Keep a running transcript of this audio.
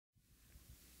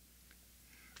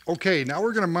Okay, now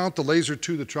we're going to mount the laser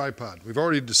to the tripod. We've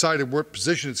already decided what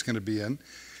position it's going to be in.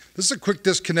 This is a quick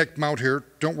disconnect mount here.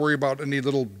 Don't worry about any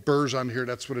little burrs on here.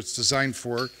 That's what it's designed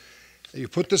for. You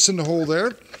put this in the hole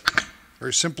there,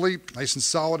 very simply, nice and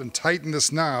solid, and tighten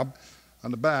this knob on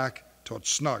the back till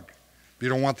it's snug. You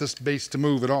don't want this base to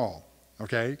move at all,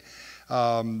 okay?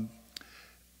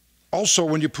 Also,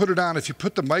 when you put it on, if you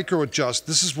put the micro adjust,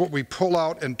 this is what we pull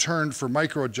out and turn for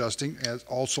micro adjusting, as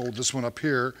also this one up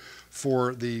here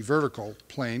for the vertical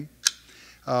plane.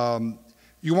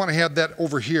 You want to have that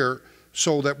over here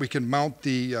so that we can mount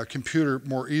the computer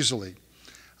more easily.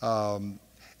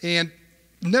 And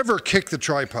never kick the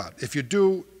tripod. If you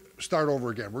do, start over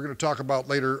again. We're going to talk about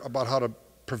later about how to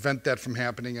prevent that from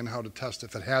happening and how to test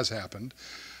if it has happened.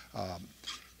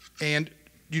 And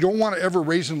you don't want to ever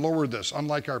raise and lower this.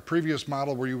 Unlike our previous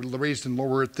model where you raised and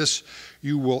lower it, this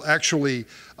you will actually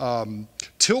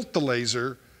tilt the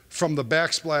laser from the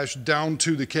backsplash down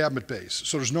to the cabinet base.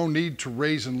 So there's no need to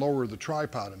raise and lower the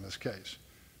tripod in this case.